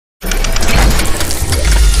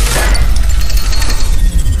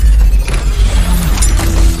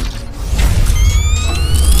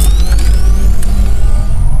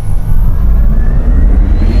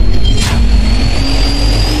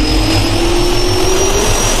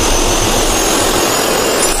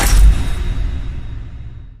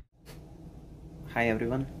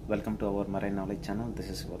everyone, welcome to our marine knowledge channel. This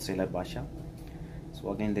is Sailor Basha.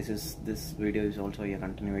 So again, this video is also a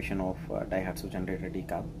continuation of Daihatsu generator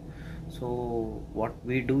decarb. So what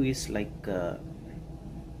we do is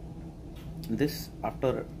this,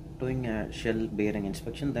 after doing a shell bearing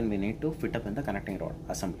inspection, then we need to fit up in the connecting rod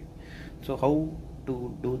assembly. So how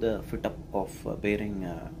to do the fit up of bearing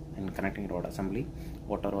in connecting rod assembly,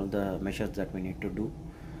 what are all the measures that we need to do,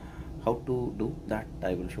 how to do that,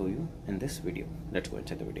 I will show you in this video. Let's go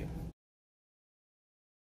inside the video.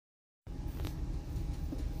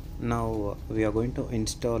 Now we are going to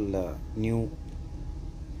install a new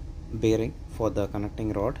bearing for the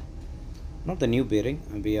connecting rod. Not the new bearing,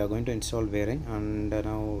 we are going to install bearing, and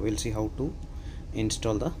now we'll see how to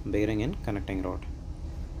install the bearing in connecting rod.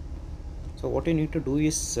 So what you need to do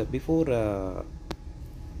is before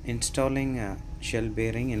installing a shell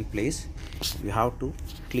bearing in place, you have to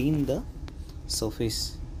clean the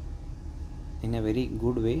surface in a very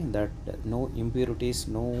good way, that no impurities,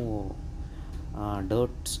 no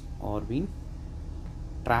dirt or been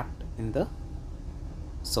trapped in the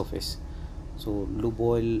surface. So lube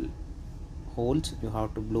oil holes, you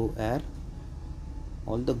have to blow air.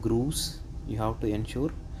 All the grooves, you have to ensure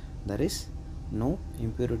there is no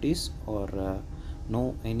impurities or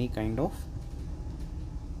no any kind of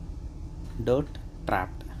dirt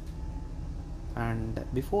trapped. And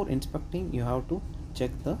before inspecting, you have to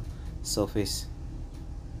check the surface.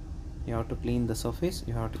 You have to clean the surface,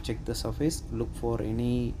 you have to check the surface, look for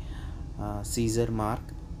any scissor mark,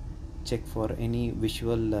 check for any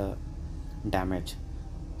visual damage.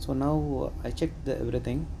 So now I checked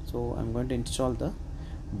everything, so I'm going to install the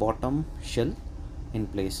bottom shell in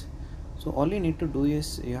place. So all you need to do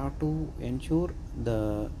is you have to ensure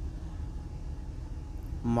the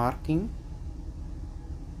marking,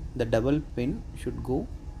 the double pin should go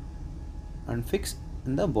and fix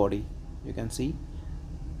in the body. You can see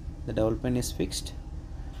the double pin is fixed,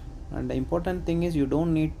 and the important thing is you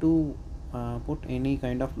don't need to put any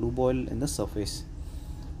kind of lube oil in the surface.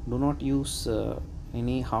 Do not use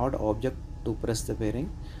any hard object to press the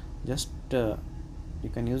bearing. Just you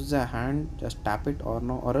can use the hand, just tap it, or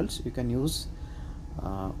no, or else you can use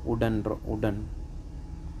wooden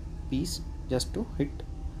piece just to hit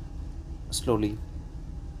slowly.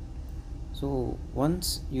 So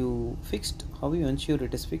once you fixed, how you ensure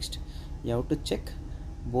it is fixed, you have to check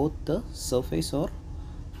both the surface are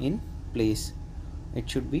in place. It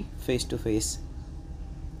should be face to face,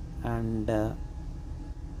 and the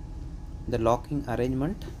locking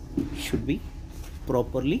arrangement should be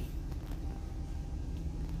properly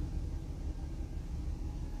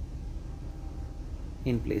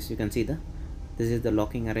in place. You can see this is the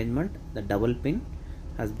locking arrangement. The double pin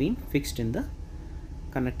has been fixed in the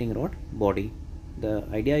connecting rod body. The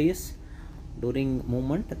idea is during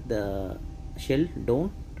movement the shell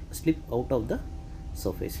don't slip out of the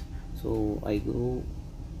surface. So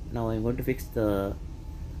now I'm going to fix the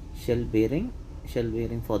shell bearing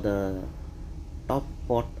for the top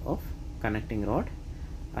part of connecting rod.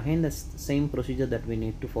 Again, the same procedure that we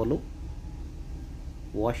need to follow.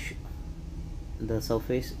 Wash the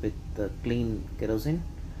surface with the clean kerosene,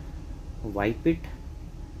 wipe it.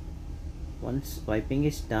 Once wiping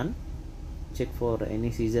is done, check for any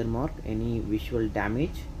scissor mark, any visual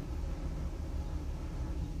damage.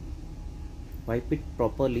 Wipe it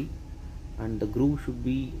properly, and the groove should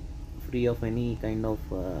be free of any kind of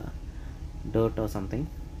dirt or something.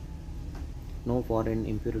 No foreign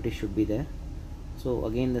impurities should be there. So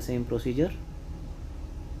again, the same procedure.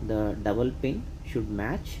 The double pin should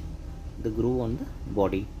match the groove on the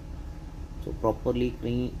body. So properly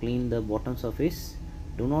clean the bottom surface.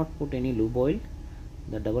 Do not put any lube oil.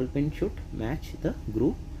 The double pin should match the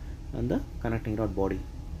groove on the connecting rod body.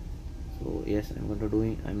 So yes,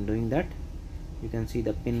 I'm doing that. You can see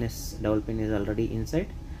the double pin is already inside.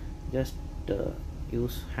 Just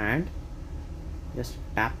use hand, just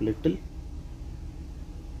tap little.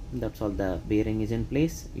 That's all. The bearing is in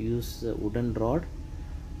place. Use wooden rod,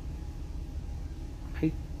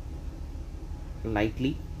 hit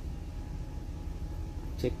lightly,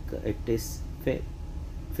 check it is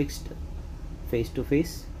fixed face to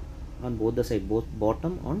face on both the side, both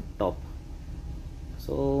bottom on top.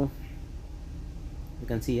 So you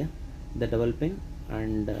can see here the double pin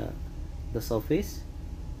and the surface,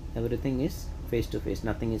 everything is face to face,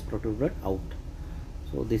 nothing is protruded out.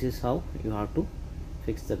 So this is how you have to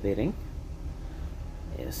fix the bearing.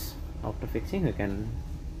 Yes, after fixing you can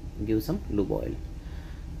give some lube oil.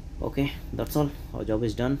 Okay, that's all, our job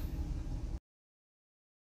is done.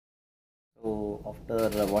 So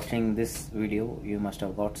after watching this video, you must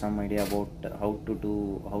have got some idea about how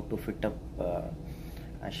to fit up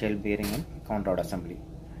shell bearing in counter rod assembly.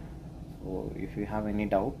 So if you have any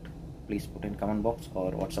doubt, please put in comment box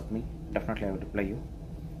or WhatsApp me. Definitely I will reply you.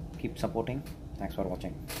 Keep supporting. Thanks for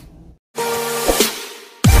watching.